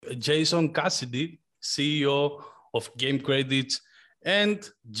Jason Cassidy, CEO of Game Credits and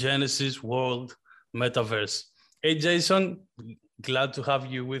Genesis World Metaverse. Hey, Jason, glad to have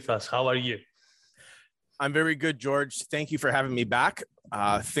you with us. How are you? I'm very good, George. Thank you for having me back.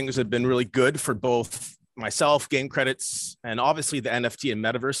 Things have been really good for both myself, Game Credits, and obviously the NFT and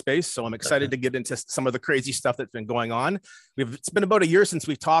metaverse space. So I'm excited to get into some of the crazy stuff that's been going on. It's been about a year since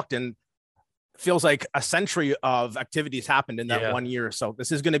we've talked, and feels like a century of activities happened in that 1 year. So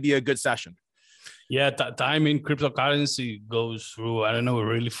this is going to be a good session. Yeah, time in cryptocurrency goes through, I don't know,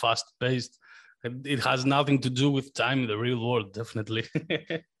 really fast paced. It has nothing to do with time in the real world, definitely.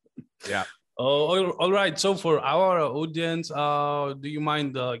 Yeah. All right. So for our audience, do you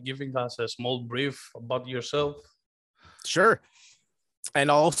mind giving us a small brief about yourself? Sure.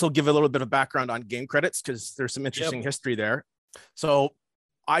 And I'll also give a little bit of background on Game Credits because there's some interesting history there. So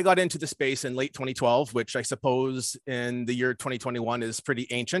I got into the space in late 2012, which I suppose in the year 2021 is pretty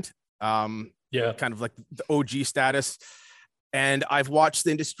ancient. Kind of like the OG status. And I've watched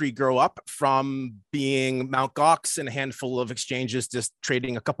the industry grow up from being Mt. Gox and a handful of exchanges, just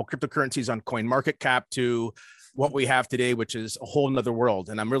trading a couple cryptocurrencies on CoinMarketCap to what we have today, which is a whole nother world.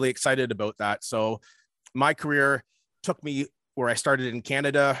 And I'm really excited about that. So my career took me where I started in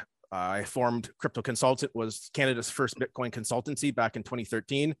Canada. I formed Crypto Consultant, was Canada's first Bitcoin consultancy back in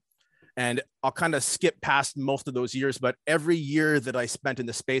 2013. And I'll kind of skip past most of those years, but every year that I spent in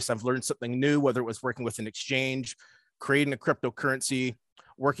the space, I've learned something new, whether it was working with an exchange, creating a cryptocurrency,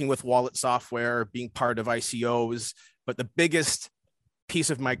 working with wallet software, being part of ICOs. But the biggest piece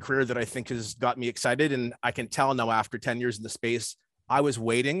of my career that I think has got me excited, and I can tell now after 10 years in the space, I was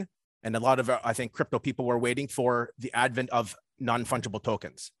waiting, and a lot of, I think, crypto people were waiting for the advent of non-fungible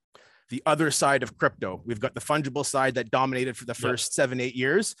tokens. The other side of crypto, we've got the fungible side that dominated for the first 7-8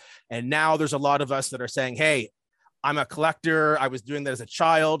 years. And now there's a lot of us that are saying, hey, I'm a collector. I was doing that as a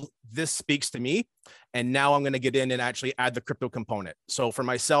child. This speaks to me. And now I'm going to get in and actually add the crypto component. So for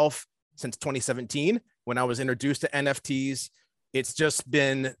myself, since 2017, when I was introduced to NFTs, it's just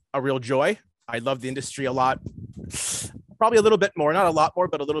been a real joy. I love the industry a lot, probably a little bit more, not a lot more,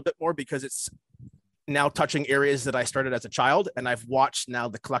 but a little bit more because it's now touching areas that I started as a child, and I've watched now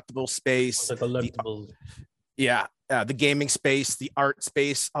the collectible space, the gaming space, the art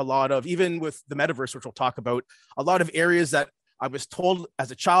space, a lot of, even with the metaverse, which we'll talk about, a lot of areas that I was told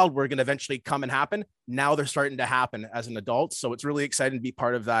as a child were going to eventually come and happen. Now they're starting to happen as an adult. So it's really exciting to be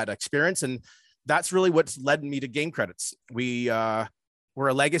part of that experience. And that's really what's led me to Game Credits. We're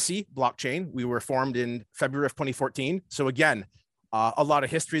a legacy blockchain. We were formed in February of 2014. So again, a lot of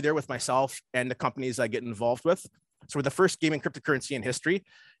history there with myself and the companies I get involved with. So we're the first gaming cryptocurrency in history.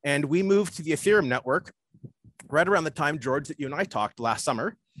 And we moved to the Ethereum network right around the time, George, that you and I talked last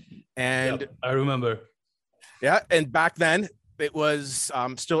summer. And I remember. Yeah. And back then it was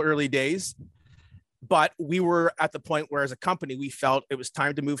still early days, but we were at the point where as a company, we felt it was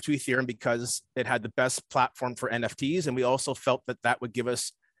time to move to Ethereum because it had the best platform for NFTs. And we also felt that that would give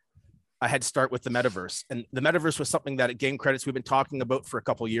us a head start with the metaverse. And the metaverse was something that at Game Credits we've been talking about for a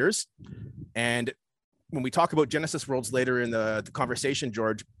couple of years. And when we talk about Genesis Worlds later in the conversation,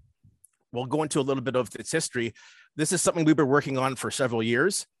 George, we'll go into a little bit of its history. This is something we've been working on for several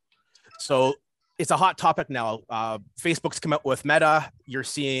years. So it's a hot topic now. Facebook's come out with Meta. You're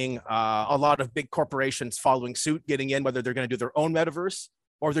seeing a lot of big corporations following suit, getting in, whether they're going to do their own metaverse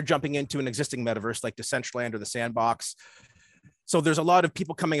or they're jumping into an existing metaverse like Decentraland or the Sandbox. So there's a lot of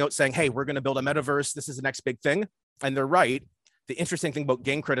people coming out saying, hey, we're going to build a metaverse. This is the next big thing. And they're right. The interesting thing about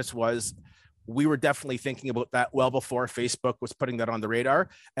Game Credits was we were definitely thinking about that well before Facebook was putting that on the radar.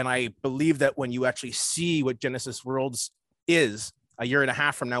 And I believe that when you actually see what Genesis Worlds is a year and a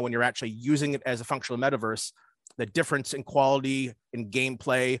half from now, when you're actually using it as a functional metaverse, the difference in quality, in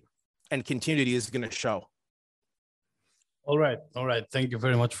gameplay, and continuity is going to show. All right. Thank you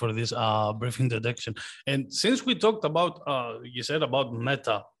very much for this brief introduction. And since we talked about, you said about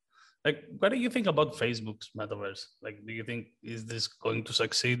Meta, like, what do you think about Facebook's metaverse? Like, do you think, is this going to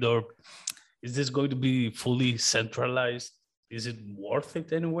succeed or is this going to be fully centralized? Is it worth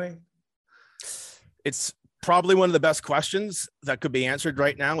it anyway? It's probably one of the best questions that could be answered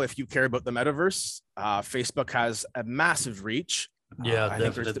right now if you care about the metaverse. Facebook has a massive reach. Yeah,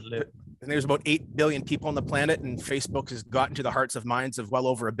 definitely. There's about 8 billion people on the planet, and Facebook has gotten to the hearts of minds of well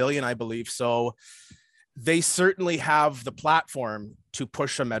over 1 billion, I believe. So they certainly have the platform to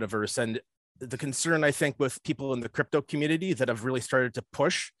push a metaverse. And the concern, I think, with people in the crypto community that have really started to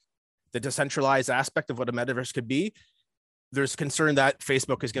push the decentralized aspect of what a metaverse could be, there's concern that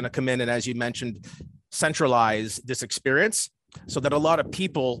Facebook is going to come in and, as you mentioned, centralize this experience. so that a lot of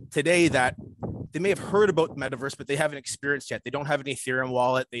people today that they may have heard about metaverse, but they haven't experienced yet. They don't have an Ethereum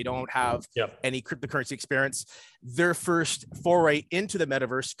wallet. They don't have any cryptocurrency experience. Their first foray into the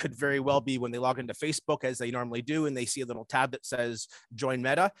metaverse could very well be when they log into Facebook, as they normally do, and they see a little tab that says join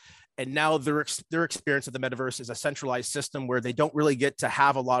Meta. And now their experience of the metaverse is a centralized system where they don't really get to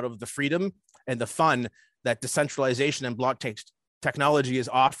have a lot of the freedom and the fun that decentralization and blockchain technology is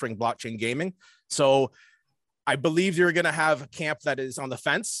offering blockchain gaming. So I believe you're going to have a camp that is on the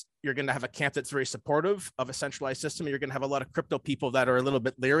fence. You're going to have a camp that's very supportive of a centralized system. You're going to have a lot of crypto people that are a little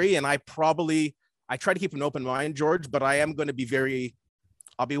bit leery. And I try to keep an open mind, George, but I am going to be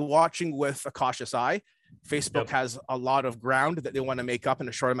I'll be watching with a cautious eye. Facebook has a lot of ground that they want to make up in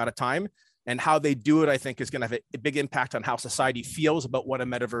a short amount of time. And how they do it, I think, is going to have a big impact on how society feels about what a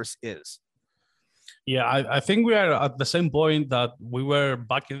metaverse is. Yeah, I think we are at the same point that we were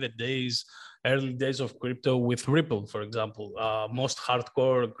back in the early days of crypto with Ripple, for example. Most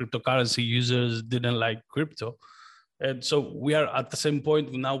hardcore cryptocurrency users didn't like crypto. And so we are at the same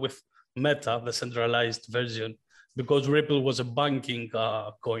point now with Meta, the centralized version, because Ripple was a banking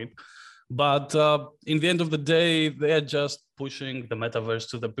coin. But in the end of the day, they are just pushing the metaverse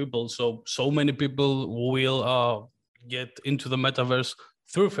to the people. So many people will get into the metaverse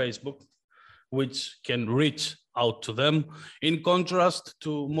through Facebook, which can reach out to them, in contrast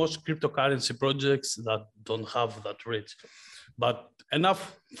to most cryptocurrency projects that don't have that reach. But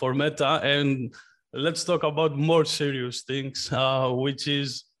enough for Meta, and let's talk about more serious things, which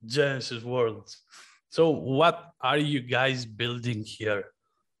is Genesis Worlds. So what are you guys building here?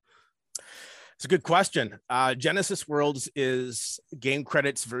 It's a good question. Genesis Worlds is Game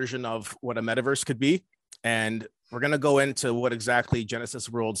Credit's version of what a metaverse could be. And we're going to go into what exactly Genesis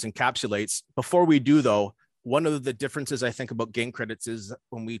Worlds encapsulates. Before we do, though, one of the differences I think about Game Credits is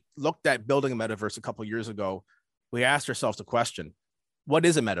when we looked at building a metaverse a couple of years ago, we asked ourselves the question, what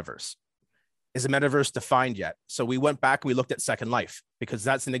is a metaverse? Is a metaverse defined yet? So we went back and we looked at Second Life, because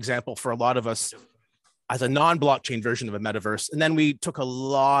that's an example for a lot of us as a non-blockchain version of a metaverse. And then we took a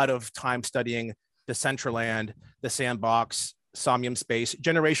lot of time studying Decentraland, the Sandbox, Somnium Space,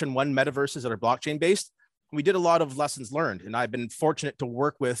 Generation 1 metaverses that are blockchain-based. We did a lot of lessons learned, and I've been fortunate to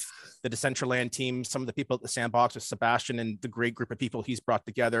work with the Decentraland team, some of the people at the Sandbox, with Sebastian and the great group of people he's brought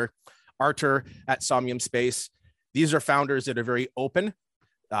together, Artur at Somnium Space. These are founders that are very open.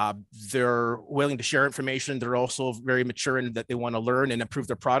 They're willing to share information. They're also very mature in that they want to learn and improve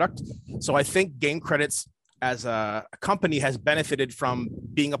their product. So I think Game Credits as a company has benefited from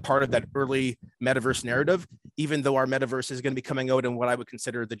being a part of that early metaverse narrative, even though our metaverse is going to be coming out in what I would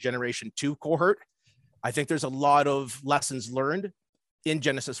consider the Generation 2 cohort. I think there's a lot of lessons learned in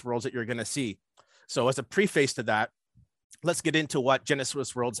Genesis Worlds that you're going to see. So as a preface to that, let's get into what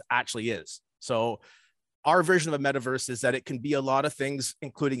Genesis Worlds actually is. So our version of a metaverse is that it can be a lot of things,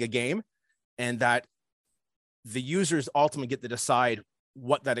 including a game, and that the users ultimately get to decide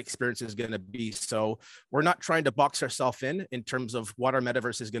what that experience is going to be. So we're not trying to box ourselves in terms of what our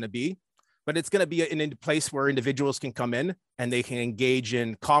metaverse is going to be, but it's going to be a place where individuals can come in and they can engage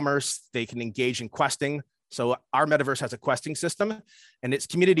in commerce, they can engage in questing. So our metaverse has a questing system, and it's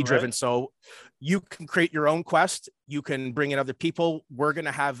community driven. Right. So you can create your own quest. You can bring in other people. We're going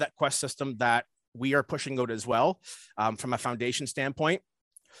to have that quest system that we are pushing out as well from a foundation standpoint.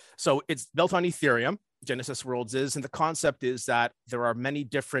 So it's built on Ethereum, Genesis Worlds is, and the concept is that there are many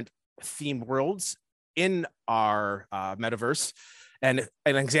different themed worlds in our metaverse. And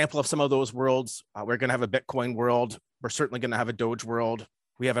an example of some of those worlds, we're going to have a Bitcoin world. We're certainly going to have a Doge world.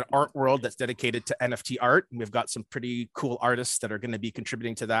 We have an art world that's dedicated to NFT art. And we've got some pretty cool artists that are going to be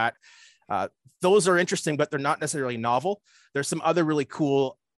contributing to that. Those are interesting, but they're not necessarily novel. There's some other really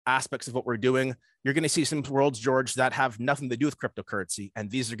cool aspects of what we're doing. You're going to see some worlds, George, that have nothing to do with cryptocurrency. And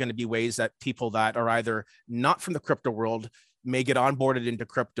these are going to be ways that people that are either not from the crypto world may get onboarded into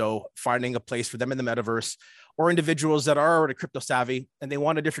crypto, finding a place for them in the metaverse, or individuals that are already crypto savvy and they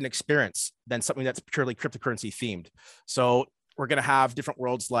want a different experience than something that's purely cryptocurrency themed. So we're going to have different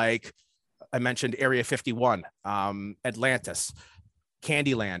worlds like I mentioned, Area 51, Atlantis,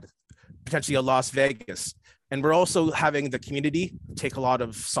 Candyland, potentially a Las Vegas. And we're also having the community take a lot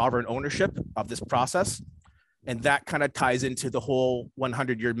of sovereign ownership of this process. And that kind of ties into the whole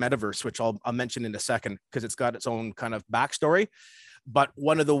 100-year metaverse, which I'll mention in a second, because it's got its own kind of backstory. But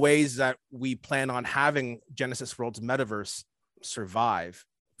one of the ways that we plan on having Genesis Worlds metaverse survive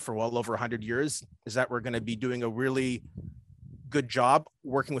for well over 100 years is that we're going to be doing a really good job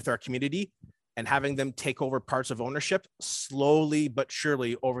working with our community and having them take over parts of ownership slowly but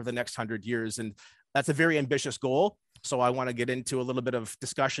surely over the next 100 years. And that's a very ambitious goal. So I want to get into a little bit of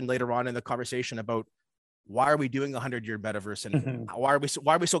discussion later on in the conversation about why are we doing a 100-year metaverse, and why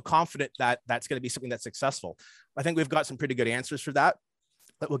are we so confident that that's going to be something that's successful? I think we've got some pretty good answers for that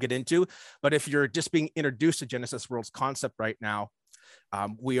we'll get into. But if you're just being introduced to Genesis World's concept right now,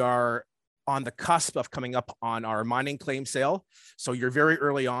 we are on the cusp of coming up on our mining claim sale. So you're very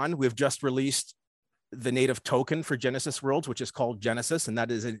early on. We've just released the native token for Genesis Worlds, which is called Genesis, and that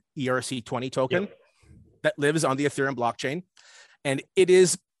is an ERC20 token that lives on the Ethereum blockchain. And it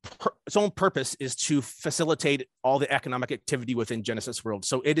is its own purpose is to facilitate all the economic activity within Genesis World.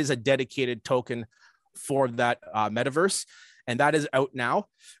 So it is a dedicated token for that metaverse, and that is out now.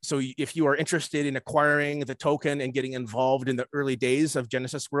 So if you are interested in acquiring the token and getting involved in the early days of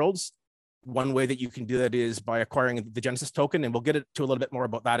Genesis Worlds, one way that you can do that is by acquiring the Genesis token, and we'll get to a little bit more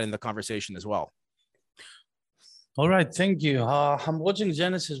about that in the conversation as well. All right, thank you. I'm watching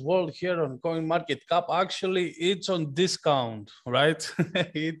Genesis World here on CoinMarketCap. Actually, it's on discount, right?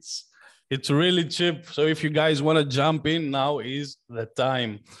 it's really cheap. So if you guys want to jump in, now is the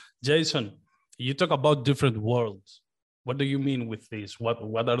time. Jason, you talk about different worlds. What do you mean with this? What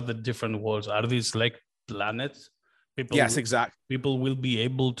are the different worlds? Are these like planets? Yes, exactly. People will be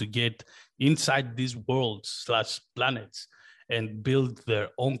able to get inside these worlds / planets and build their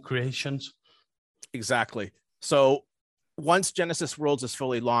own creations. Exactly. So once Genesis Worlds is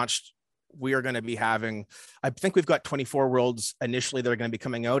fully launched, we are going to be having, I think we've got 24 worlds initially that are going to be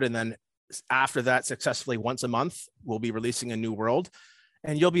coming out. And then after that, successfully once a month, we'll be releasing a new world.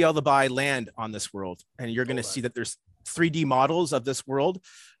 And you'll be able to buy land on this world. And you're going to see that there's 3D models of this world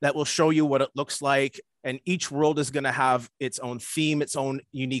that will show you what it looks like. And each world is going to have its own theme, its own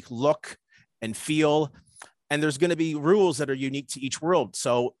unique look and feel. And there's going to be rules that are unique to each world.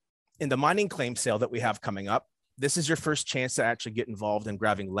 So in the mining claim sale that we have coming up, this is your first chance to actually get involved in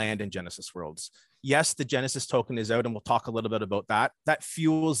grabbing land in Genesis Worlds. Yes, the Genesis token is out, and we'll talk a little bit about that. That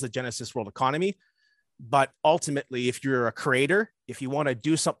fuels the Genesis World economy. But ultimately, if you're a creator, if you want to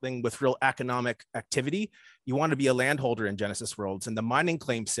do something with real economic activity, you want to be a landholder in Genesis Worlds. And the mining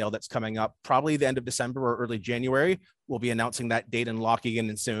claim sale that's coming up, probably the end of December or early January, we'll be announcing that date and locking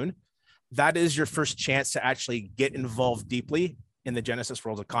in soon. That is your first chance to actually get involved deeply in the Genesis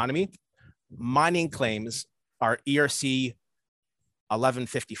Worlds economy. Mining claims are ERC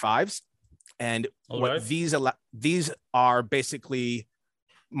 1155s. And these are basically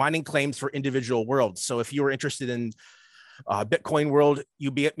mining claims for individual worlds. So if you were interested in Bitcoin world,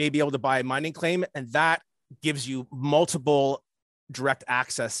 you may be able to buy a mining claim, and that gives you multiple direct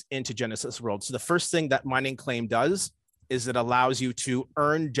access into Genesis World. So the first thing that mining claim does is it allows you to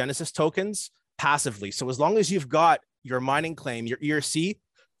earn Genesis tokens passively. So as long as you've got your mining claim, your ERC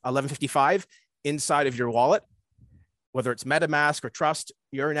 1155 inside of your wallet, whether it's MetaMask or Trust,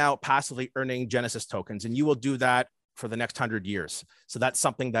 you're now passively earning Genesis tokens, and you will do that for the next 100 years. So that's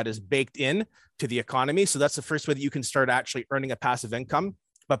something that is baked in to the economy. So that's the first way that you can start actually earning a passive income.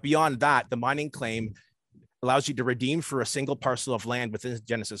 But beyond that, the mining claim allows you to redeem for a single parcel of land within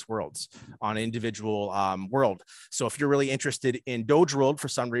Genesis Worlds on an individual world. So if you're really interested in Doge World for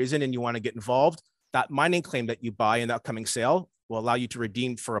some reason and you want to get involved, that mining claim that you buy in the upcoming sale will allow you to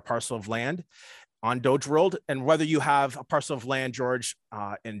redeem for a parcel of land on Doge World. And whether you have a parcel of land, George,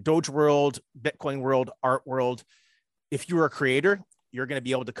 in Doge World, Bitcoin World, Art World, if you're a creator, you're going to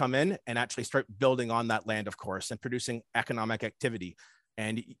be able to come in and actually start building on that land, of course, and producing economic activity.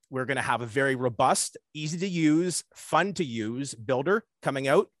 And we're going to have a very robust, easy to use, fun to use builder coming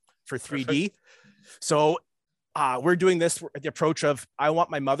out for 3D. Perfect. So we're doing this at the approach of, I want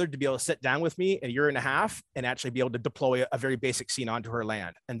my mother to be able to sit down with me in a year and a half and actually be able to deploy a very basic scene onto her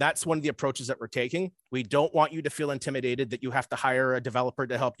land. And that's one of the approaches that we're taking. We don't want you to feel intimidated that you have to hire a developer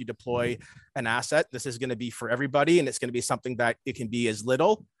to help you deploy an asset. This is going to be for everybody, and it's going to be something that it can be as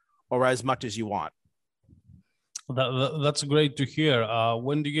little or as much as you want. That's great to hear.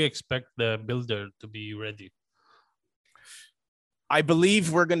 When do you expect the builder to be ready? I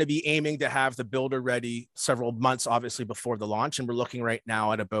believe we're going to be aiming to have the builder ready several months, obviously, before the launch. And we're looking right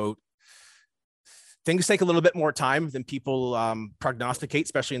now at about, things take a little bit more time than people prognosticate,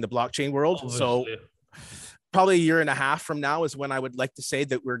 especially in the blockchain world. Obviously. So probably a year and a half from now is when I would like to say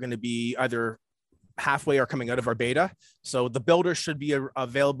that we're going to be either halfway or coming out of our beta. So the builder should be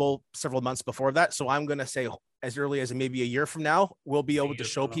available several months before that. So I'm going to say as early as maybe a year from now, we'll be able to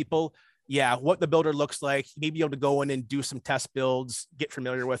show people what the builder looks like, maybe able to go in and do some test builds, get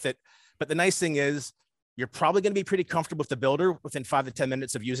familiar with it. But the nice thing is you're probably going to be pretty comfortable with the builder within 5 to 10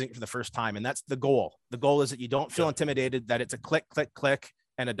 minutes of using it for the first time. And that's the goal. The goal is that you don't feel intimidated, that it's a click, click, click,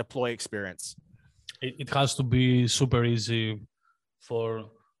 and a deploy experience. It has to be super easy for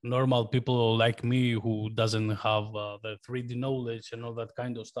normal people like me who doesn't have the 3D knowledge and all that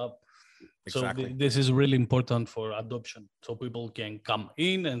kind of stuff. Exactly. So this is really important for adoption, so people can come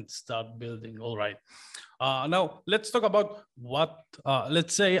in and start building. All right. Now let's talk about what.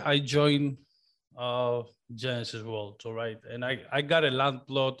 Let's say I join Genesis World, all right, and I got a land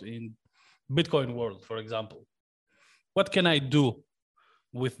plot in Bitcoin World, for example. What can I do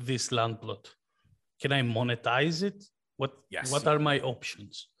with this land plot? Can I monetize it? What are my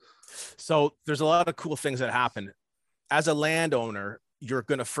options? So there's a lot of cool things that happen. As a landowner, you're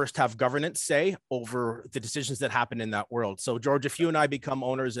going to first have governance say over the decisions that happen in that world. So George, if you and I become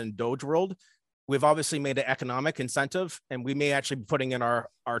owners in Doge World, we've obviously made an economic incentive, and we may actually be putting in our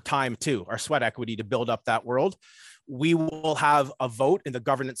time too, our sweat equity to build up that world. We will have a vote in the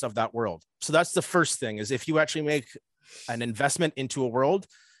governance of that world. So that's the first thing, is if you actually make an investment into a world,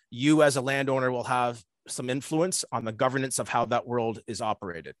 you as a landowner will have some influence on the governance of how that world is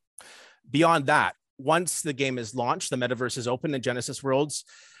operated. Beyond that, once the game is launched, the metaverse is open in Genesis Worlds,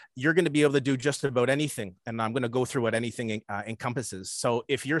 you're going to be able to do just about anything. And I'm going to go through what anything encompasses. So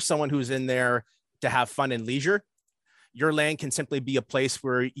if you're someone who's in there to have fun and leisure, your land can simply be a place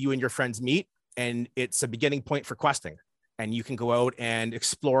where you and your friends meet, and it's a beginning point for questing. And you can go out and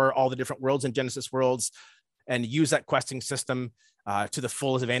explore all the different worlds in Genesis Worlds and use that questing system to the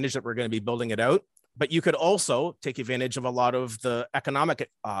fullest advantage that we're going to be building it out. But you could also take advantage of a lot of the economic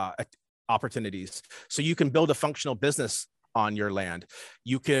opportunities. So you can build a functional business on your land.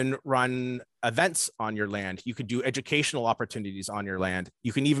 You can run events on your land. You could do educational opportunities on your land.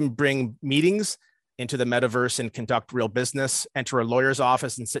 You can even bring meetings into the metaverse and conduct real business, enter a lawyer's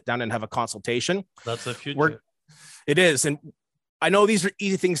office and sit down and have a consultation. That's the future. It is. And I know these are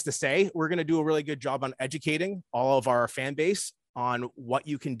easy things to say. We're going to do a really good job on educating all of our fan base on what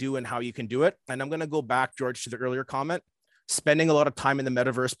you can do and how you can do it. And I'm going to go back, George, to the earlier comment, spending a lot of time in the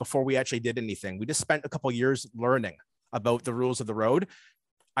metaverse before we actually did anything. We just spent a couple of years learning about the rules of the road.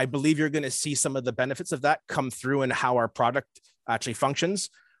 I believe you're going to see some of the benefits of that come through in how our product actually functions.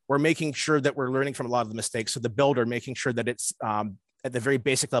 We're making sure that we're learning from a lot of the mistakes. So the builder, making sure that it's at the very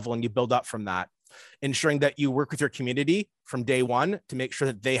basic level and you build up from that. Ensuring that you work with your community from day one to make sure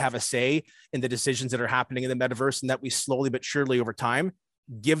that they have a say in the decisions that are happening in the metaverse, and that we slowly but surely over time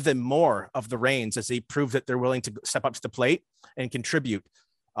give them more of the reins as they prove that they're willing to step up to the plate and contribute.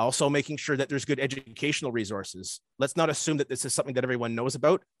 Also making sure that there's good educational resources. Let's not assume that this is something that everyone knows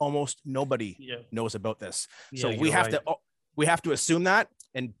about. Almost nobody knows about this. So we have to assume that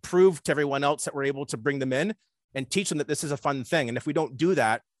and prove to everyone else that we're able to bring them in and teach them that this is a fun thing. And if we don't do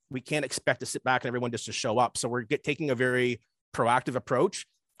that, we can't expect to sit back and everyone just to show up. So we're taking a very proactive approach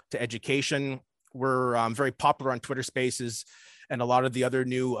to education. We're very popular on Twitter Spaces and a lot of the other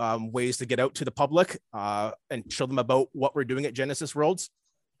new ways to get out to the public and show them about what we're doing at Genesis Worlds.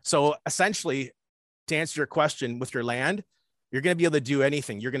 So essentially, to answer your question, with your land, you're going to be able to do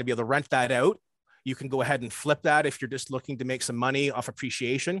anything. You're going to be able to rent that out. You can go ahead and flip that if you're just looking to make some money off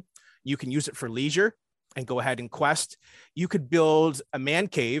appreciation. You can use it for leisure and go ahead and quest. You could build a man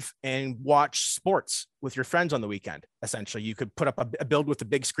cave and watch sports with your friends on the weekend. Essentially, you could put up a build with a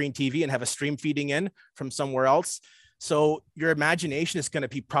big screen TV and have a stream feeding in from somewhere else. So your imagination is going to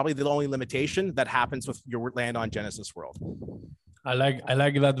be probably the only limitation that happens with your land on Genesis World. I like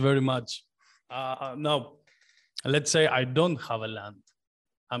that very much. Now, let's say I don't have a land.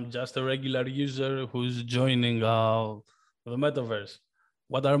 I'm just a regular user who's joining the metaverse.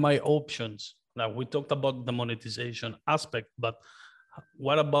 What are my options? Now, we talked about the monetization aspect, but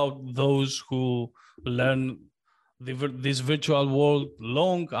what about those who learn this virtual world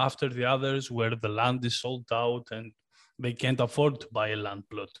long after the others, where the land is sold out and they can't afford to buy a land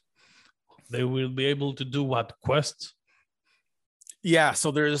plot? They will be able to do what? Quests? Yeah,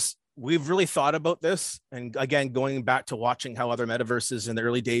 so we've really thought about this. And again, going back to watching how other metaverses in the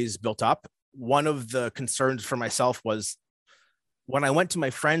early days built up, one of the concerns for myself was when I went to my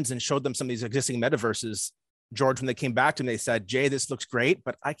friends and showed them some of these existing metaverses, George, when they came back to me, they said, Jay, this looks great,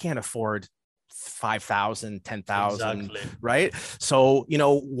 but I can't afford 5,000, 10,000, exactly. Right? So,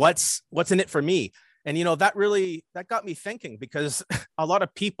 what's in it for me? And, that got me thinking, because a lot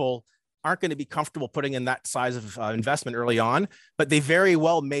of people aren't going to be comfortable putting in that size of investment early on, but they very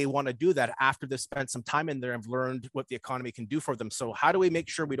well may want to do that after they've spent some time in there and learned what the economy can do for them. So how do we make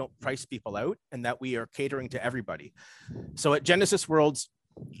sure we don't price people out and that we are catering to everybody? So at Genesis Worlds,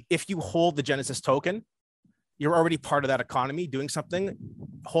 if you hold the Genesis token, you're already part of that economy doing something.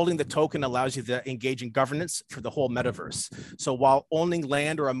 Holding the token allows you to engage in governance for the whole metaverse. So while owning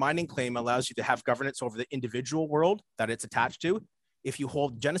land or a mining claim allows you to have governance over the individual world that it's attached to, if you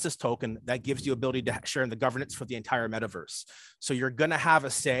hold Genesis token, that gives you ability to share in the governance for the entire metaverse. So you're going to have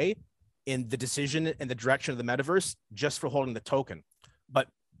a say in the decision and the direction of the metaverse just for holding the token. But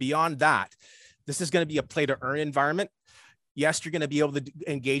beyond that, this is going to be a play to earn environment. Yes, you're going to be able to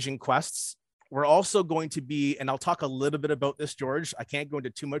engage in quests. We're also going to be, and I'll talk a little bit about this, George. I can't go into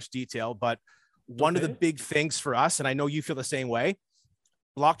too much detail, but one of the big things for us, and I know you feel the same way,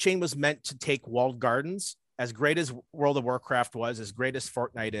 blockchain was meant to take walled gardens. As great as World of Warcraft was, as great as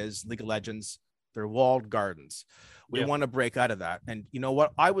Fortnite is, League of Legends, they're walled gardens. We want to break out of that. And you know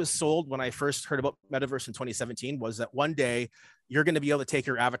what? I was sold when I first heard about Metaverse in 2017 was that one day you're going to be able to take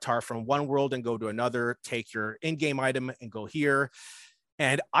your avatar from one world and go to another, take your in-game item and go here.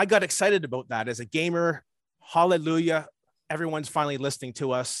 And I got excited about that as a gamer. Hallelujah. Everyone's finally listening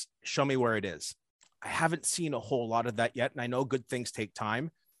to us. Show me where it is. I haven't seen a whole lot of that yet. And I know good things take time.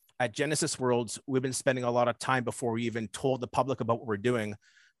 At Genesis Worlds, we've been spending a lot of time before we even told the public about what we're doing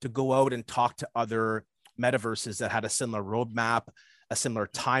to go out and talk to other metaverses that had a similar roadmap, a similar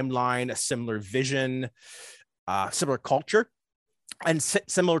timeline, a similar vision, similar culture, and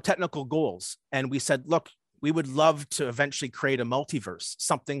similar technical goals. And we said, look, we would love to eventually create a multiverse,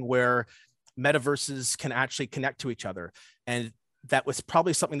 something where metaverses can actually connect to each other. And that was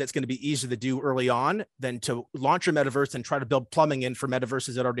probably something that's going to be easier to do early on than to launch a metaverse and try to build plumbing in for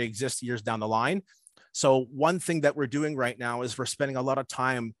metaverses that already exist years down the line. So one thing that we're doing right now is we're spending a lot of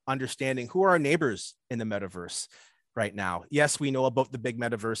time understanding who are our neighbors in the metaverse right now. Yes, we know about the big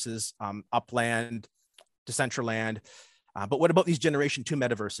metaverses, Upland, Decentraland, but what about these Generation 2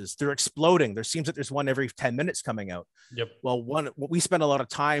 metaverses? They're exploding. There seems that there's one every 10 minutes coming out. Yep. Well, what we spend a lot of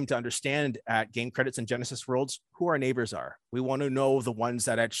time to understand at Game Credits and Genesis Worlds, who our neighbors are. We want to know the ones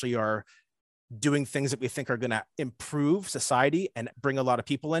that actually are doing things that we think are going to improve society and bring a lot of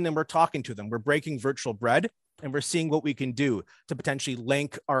people in. And we're talking to them. We're breaking virtual bread and we're seeing what we can do to potentially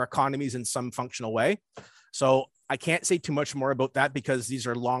link our economies in some functional way. So I can't say too much more about that because these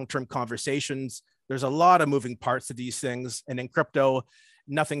are long-term conversations. There's a lot of moving parts to these things. And in crypto,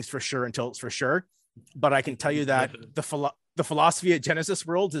 nothing's for sure until it's for sure. But I can tell you that the philosophy at Genesis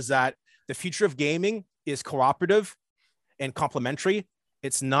Worlds is that the future of gaming is cooperative and complementary.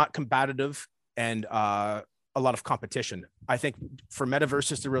 It's not combative and a lot of competition. I think for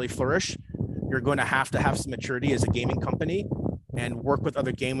metaverses to really flourish, you're going to have some maturity as a gaming company and work with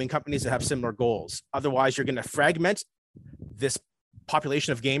other gaming companies that have similar goals. Otherwise, you're going to fragment this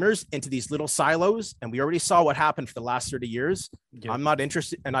population of gamers into these little silos. And we already saw what happened for the last 30 years. Yeah. I'm not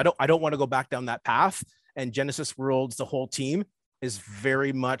interested, and I don't want to go back down that path. And Genesis Worlds, the whole team is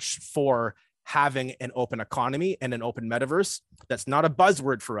very much for having an open economy and an open metaverse. That's not a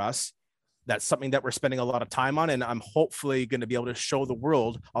buzzword for us. That's something that we're spending a lot of time on. And I'm hopefully going to be able to show the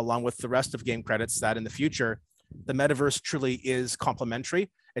world, along with the rest of Game Credits, that in the future, the metaverse truly is complementary.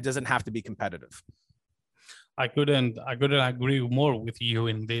 It doesn't have to be competitive. I couldn't agree more with you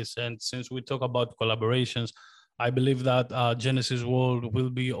in this. And since we talk about collaborations, I believe that Genesis World will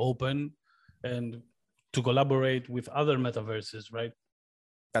be open and to collaborate with other metaverses, right?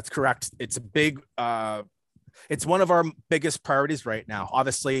 That's correct. It's a big, it's one of our biggest priorities right now.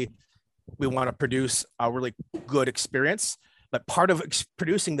 Obviously, we want to produce a really good experience, but part of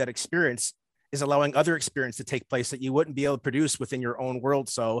producing that experience is allowing other experience to take place that you wouldn't be able to produce within your own world.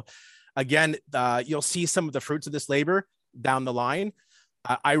 So again, you'll see some of the fruits of this labor down the line.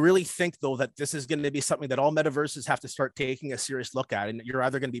 I really think, though, that this is going to be something that all metaverses have to start taking a serious look at. And you're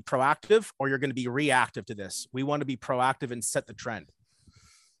either going to be proactive or you're going to be reactive to this. We want to be proactive and set the trend.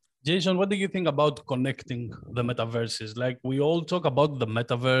 Jason, what do you think about connecting the metaverses? Like, we all talk about the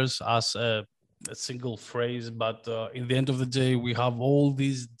metaverse as a single phrase, but in the end of the day, we have all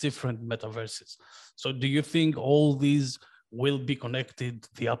these different metaverses. So do you think all these will be connected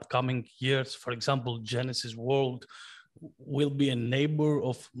the upcoming years? For example, Genesis World will be a neighbor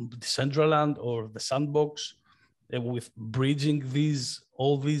of Decentraland or the Sandbox, with bridging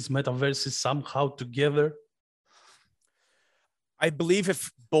all these metaverses somehow together? I believe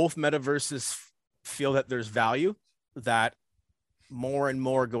if both metaverses feel that there's value, that more and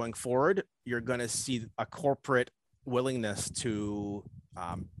more going forward, you're going to see a corporate willingness to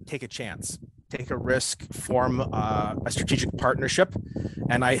take a chance, take a risk, form a strategic partnership.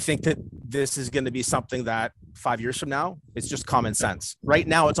 And I think that this is going to be something that 5 years from now, it's just common sense. Right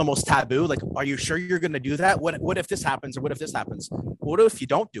now, it's almost taboo. Like, are you sure you're going to do that? What if this happens, or what if this happens? What if you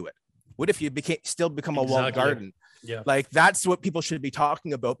don't do it? What if you still become a walled garden? Yeah. Like, that's what people should be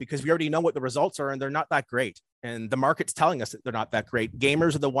talking about, because we already know what the results are and they're not that great. And the market's telling us that they're not that great.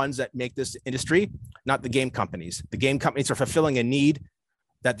 Gamers are the ones that make this industry, not the game companies. The game companies are fulfilling a need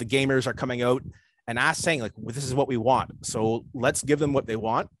that the gamers are coming out and saying, like, well, this is what we want. So let's give them what they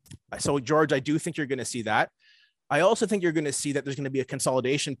want. So George, I do think you're going to see that. I also think you're going to see that there's going to be a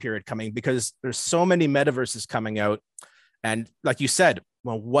consolidation period coming, because there's so many metaverses coming out. And like you said,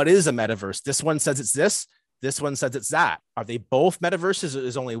 well, what is a metaverse? This one says it's this one says it's that. Are they both metaverses?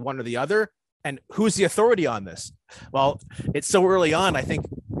 Is only one or the other? And who's the authority on this? Well, it's so early on. I think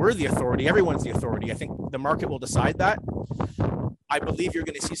we're the authority. Everyone's the authority. I think the market will decide that. I believe you're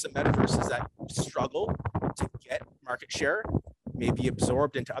going to see some metaverses that struggle to get market share, may be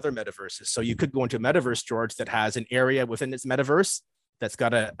absorbed into other metaverses. So you could go into a metaverse, George, that has an area within its metaverse that's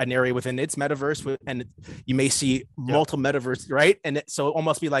got an area within its metaverse, and you may see multiple metaverse, right? And so it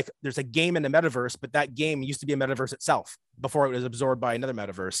almost be like there's a game in the metaverse, but that game used to be a metaverse itself before it was absorbed by another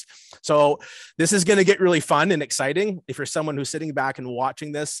metaverse. So this is going to get really fun and exciting. If you're someone who's sitting back and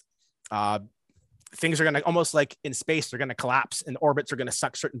watching this, things are going to almost like in space, they're going to collapse and orbits are going to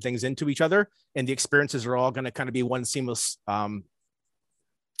suck certain things into each other. And the experiences are all going to kind of be one seamless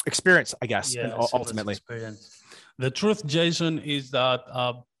experience, I guess, ultimately. Experience. The truth, Jason, is that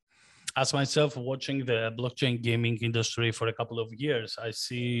as myself watching the blockchain gaming industry for a couple of years, I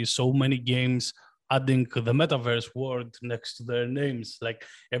see so many games adding the metaverse word next to their names. Like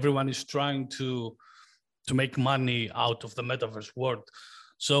everyone is trying to make money out of the metaverse word.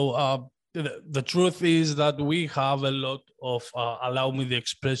 So the truth is that we have a lot of, allow me the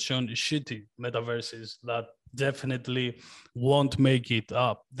expression, shitty metaverses that definitely won't make it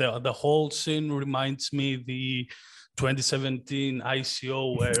up. The whole scene reminds me the 2017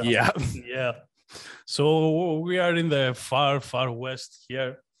 ICO where So we are in the far west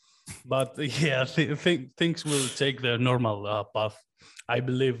here, but things will take their normal path, I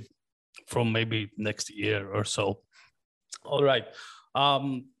believe, from maybe next year or so. All right,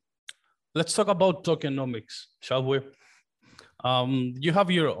 let's talk about tokenomics, shall we? You have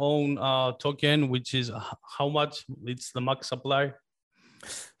your own token, which is how much? It's the max supply.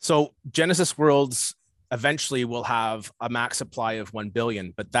 So Genesis Worlds eventually will have a max supply of 1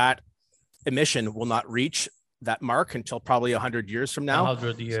 billion, but that emission will not reach that mark until probably 100 years from now.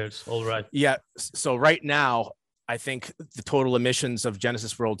 100 years, all right. Yeah, so right now, I think the total emissions of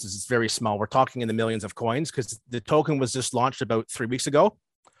Genesis Worlds is very small. We're talking in the millions of coins because the token was just launched about 3 weeks ago.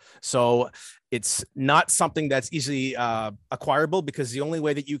 So it's not something that's easily acquirable because the only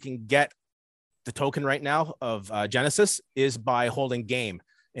way that you can get the token right now of Genesis is by holding game.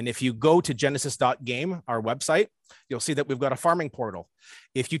 And if you go to genesis.game, our website, you'll see that we've got a farming portal.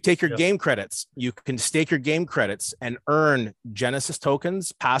 If you take your game credits, you can stake your game credits and earn Genesis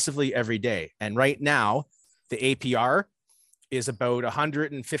tokens passively every day. And right now, the APR is about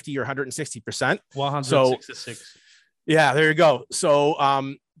 150 or 160%. 166. So, yeah, there you go.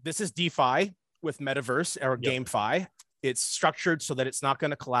 So this is DeFi with Metaverse or GameFi. It's structured so that it's not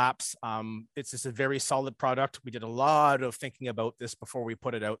going to collapse. It's just a very solid product. We did a lot of thinking about this before we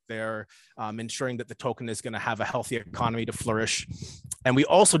put it out there, ensuring that the token is going to have a healthy economy to flourish. And we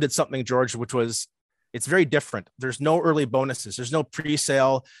also did something, George, which was, it's very different. There's no early bonuses. There's no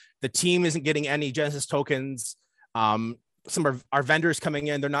pre-sale. The team isn't getting any Genesis tokens. Some of our vendors coming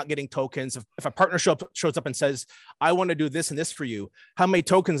in, they're not getting tokens. If a partner shows up and says, I want to do this and this for you, how many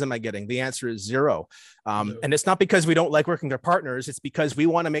tokens am I getting? The answer is 0. And it's not because we don't like working with our partners. It's because we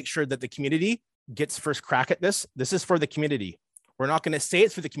want to make sure that the community gets first crack at this. This is for the community. We're not going to say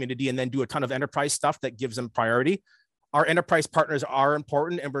it's for the community and then do a ton of enterprise stuff that gives them priority. Our enterprise partners are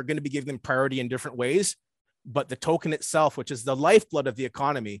important and we're going to be giving them priority in different ways. But the token itself, which is the lifeblood of the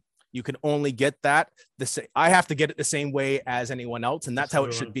economy, you can only get that I have to get it the same way as anyone else, and that's how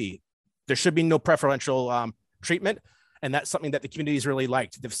it should be. There should be no preferential treatment, and that's something that the community's really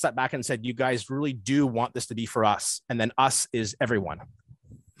liked. They've sat back and said, "You guys really do want this to be for us," and then us is everyone.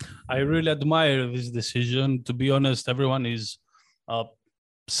 I really admire this decision. To be honest, everyone is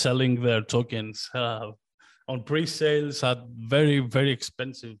selling their tokens on pre-sales at very, very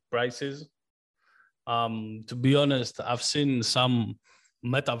expensive prices. To be honest, I've seen some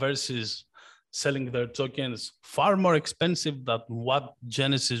metaverses selling their tokens far more expensive than what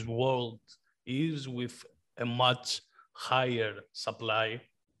Genesis World is, with a much higher supply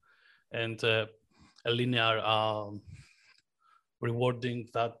and a linear rewarding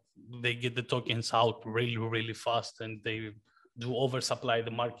that they get the tokens out really, really fast, and they do oversupply the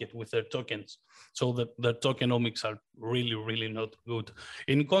market with their tokens. So that the tokenomics are really, really not good.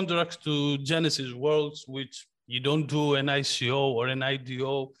 In contrast to Genesis Worlds, which you don't do an ICO or an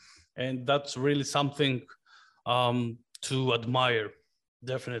IDO, and that's really something to admire,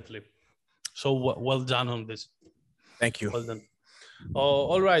 definitely. So well done on this. Thank you. Well done.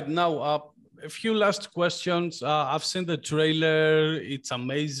 All right, now a few last questions. I've seen the trailer, it's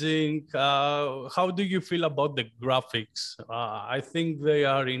amazing. How do you feel about the graphics? I think they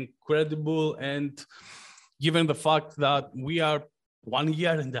are incredible, and given the fact that we are 1.5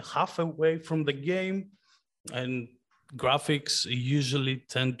 years away from the game, and graphics usually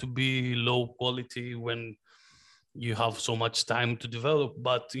tend to be low quality when you have so much time to develop,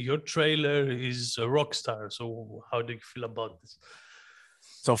 but your trailer is a rock star. So how do you feel about this?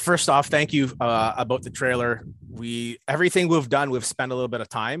 So first off, thank you about the trailer. Everything we've done, we've spent a little bit of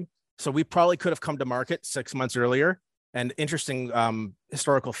time. So we probably could have come to market 6 months earlier. And interesting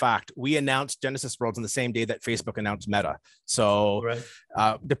historical fact, we announced Genesis Worlds on the same day that Facebook announced Meta. So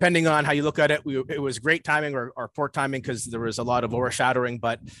right. Depending on how you look at it, it was great timing or poor timing because there was a lot of overshadowing,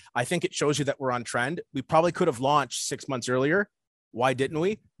 but I think it shows you that we're on trend. We probably could have launched 6 months earlier. Why didn't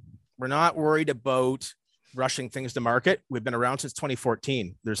we? We're not worried about rushing things to market. We've been around since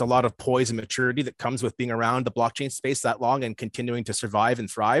 2014. There's a lot of poise and maturity that comes with being around the blockchain space that long and continuing to survive and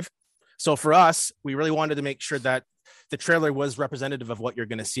thrive. So for us, we really wanted to make sure that the trailer was representative of what you're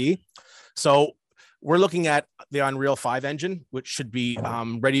going to see. So we're looking at the Unreal 5 engine, which should be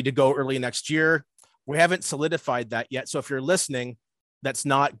ready to go early next year. We haven't solidified that yet. So if you're listening, that's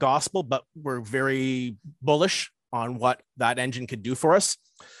not gospel, but we're very bullish on what that engine could do for us.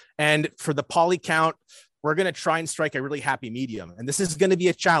 And for the poly count, we're going to try and strike a really happy medium. And this is going to be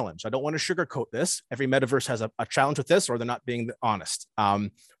a challenge. I don't want to sugarcoat this. Every metaverse has a challenge with this, or they're not being honest.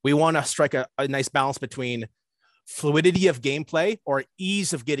 We want to strike a nice balance between fluidity of gameplay or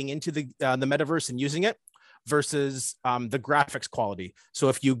ease of getting into the metaverse and using it versus the graphics quality. So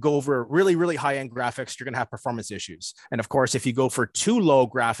if you go over really, really high-end graphics, you're going to have performance issues. And of course, if you go for too low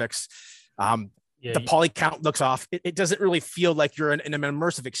graphics, the poly count looks off. It doesn't really feel like you're in an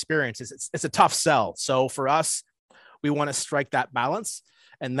immersive experience. It's a tough sell. So for us, we want to strike that balance.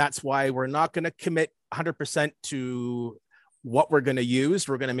 And that's why we're not going to commit 100% to what we're going to use.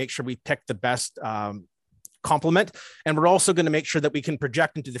 We're going to make sure we pick the best complement. And we're also going to make sure that we can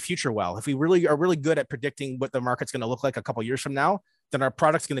project into the future well. If we really are really good at predicting what the market's going to look like a couple of years from now, then our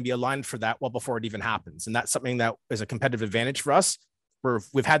product's going to be aligned for that well before it even happens. And that's something that is a competitive advantage for us.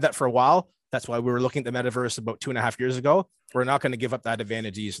 We've had that for a while. That's why we were looking at the metaverse about 2.5 years ago. We're not going to give up that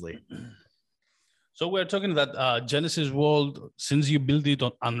advantage easily. So we're talking that Genesis World, since you build it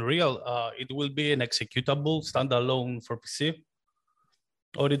on Unreal, it will be an executable standalone for PC,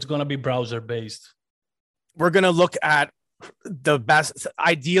 or it's going to be browser-based? We're going to look at the best.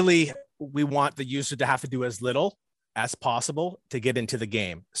 Ideally, we want the user to have to do as little as possible to get into the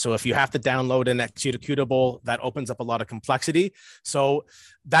game. So if you have to download an executable, that opens up a lot of complexity. So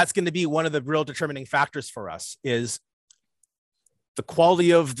that's going to be one of the real determining factors for us is the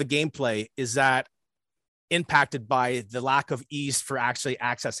quality of the gameplay. Is that impacted by the lack of ease for actually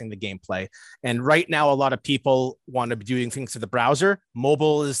accessing the gameplay? And right now, a lot of people want to be doing things through the browser.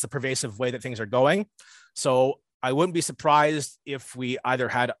 Mobile is the pervasive way that things are going. So I wouldn't be surprised if we either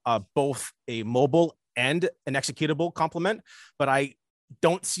had both a mobile and an executable complement, but I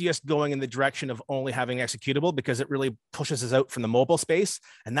don't see us going in the direction of only having executable because it really pushes us out from the mobile space.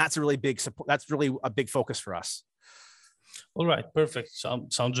 And that's a really big support. That's really a big focus for us. All right, perfect.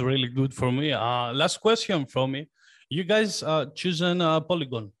 Sounds really good for me. Last question from me. You guys chosen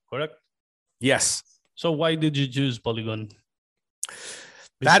Polygon, correct? Yes. So why did you choose Polygon?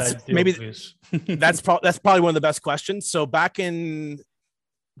 That's maybe that's probably one of the best questions. So back in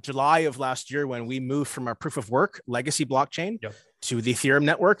July of last year, when we moved from our proof of work legacy blockchain to the Ethereum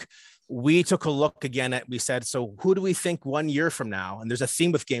network, we took a look again at, we said, so who do we think 1 year from now? And there's a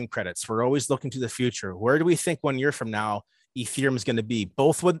theme with game credits. We're always looking to the future. Where do we think 1 year from now Ethereum is going to be,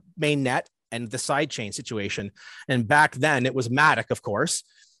 both with mainnet and the sidechain situation? And back then it was Matic, of course.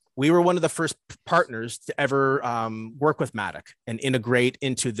 We were one of the first partners to ever work with Matic and integrate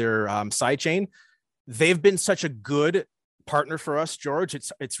into their sidechain. They've been such a good partner for us, George.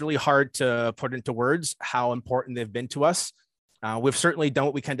 It's really hard to put into words how important they've been to us. We've certainly done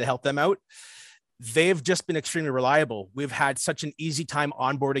what we can to help them out. They've just been extremely reliable. We've had such an easy time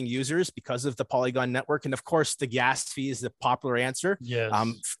onboarding users because of the Polygon network. And of course, the gas fee is the popular answer,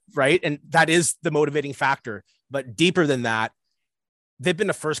 right? And that is the motivating factor. But deeper than that, they've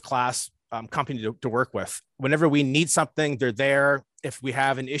been a first-class company to work with. Whenever we need something, they're there. If we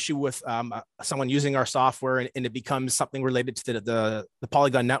have an issue with someone using our software and it becomes something related to the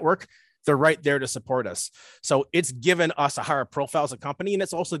Polygon network, they're right there to support us. So it's given us a higher profile as a company, and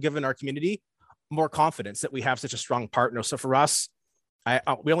it's also given our community more confidence that we have such a strong partner. So for us,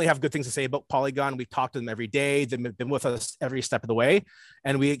 we only have good things to say about Polygon. We talk to them every day. They've been with us every step of the way,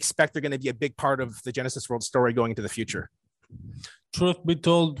 and we expect they're going to be a big part of the Genesis World story going into the future. Truth be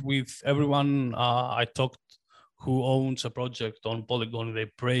told, with everyone I talked who owns a project on Polygon, they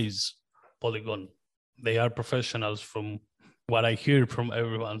praise Polygon. They are professionals from what I hear from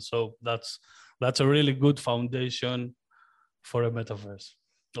everyone. So that's a really good foundation for a metaverse,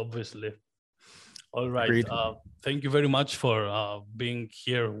 obviously. All right. Agreed. Thank you very much for being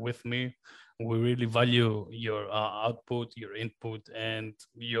here with me. We really value your output, your input, and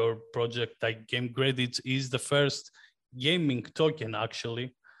your project. Like Game Credits is the first gaming token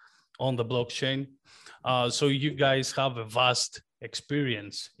actually on the blockchain. So you guys have a vast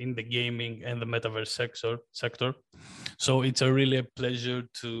experience in the gaming and the metaverse sector. So it's really a pleasure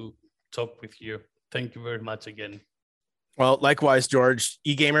to talk with you. Thank you very much again. Well, likewise, George.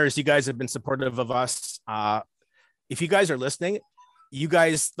 eGamers, you guys have been supportive of us. If you guys are listening, you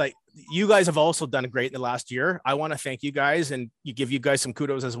guys have also done great in the last year. I want to thank you guys and give you guys some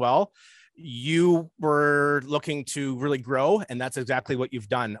kudos as well. You were looking to really grow, and that's exactly what you've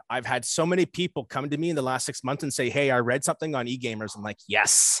done. I've had so many people come to me in the last 6 months and say, hey, I read something on eGamers. I'm like,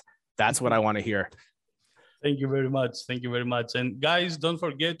 yes, that's what I want to hear. Thank you very much. Thank you very much. And guys, don't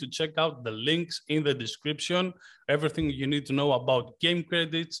forget to check out the links in the description. Everything you need to know about Game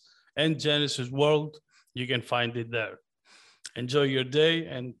Credits and Genesis World, you can find it there. Enjoy your day.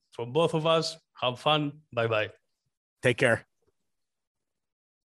 And for both of us, have fun. Bye-bye. Take care.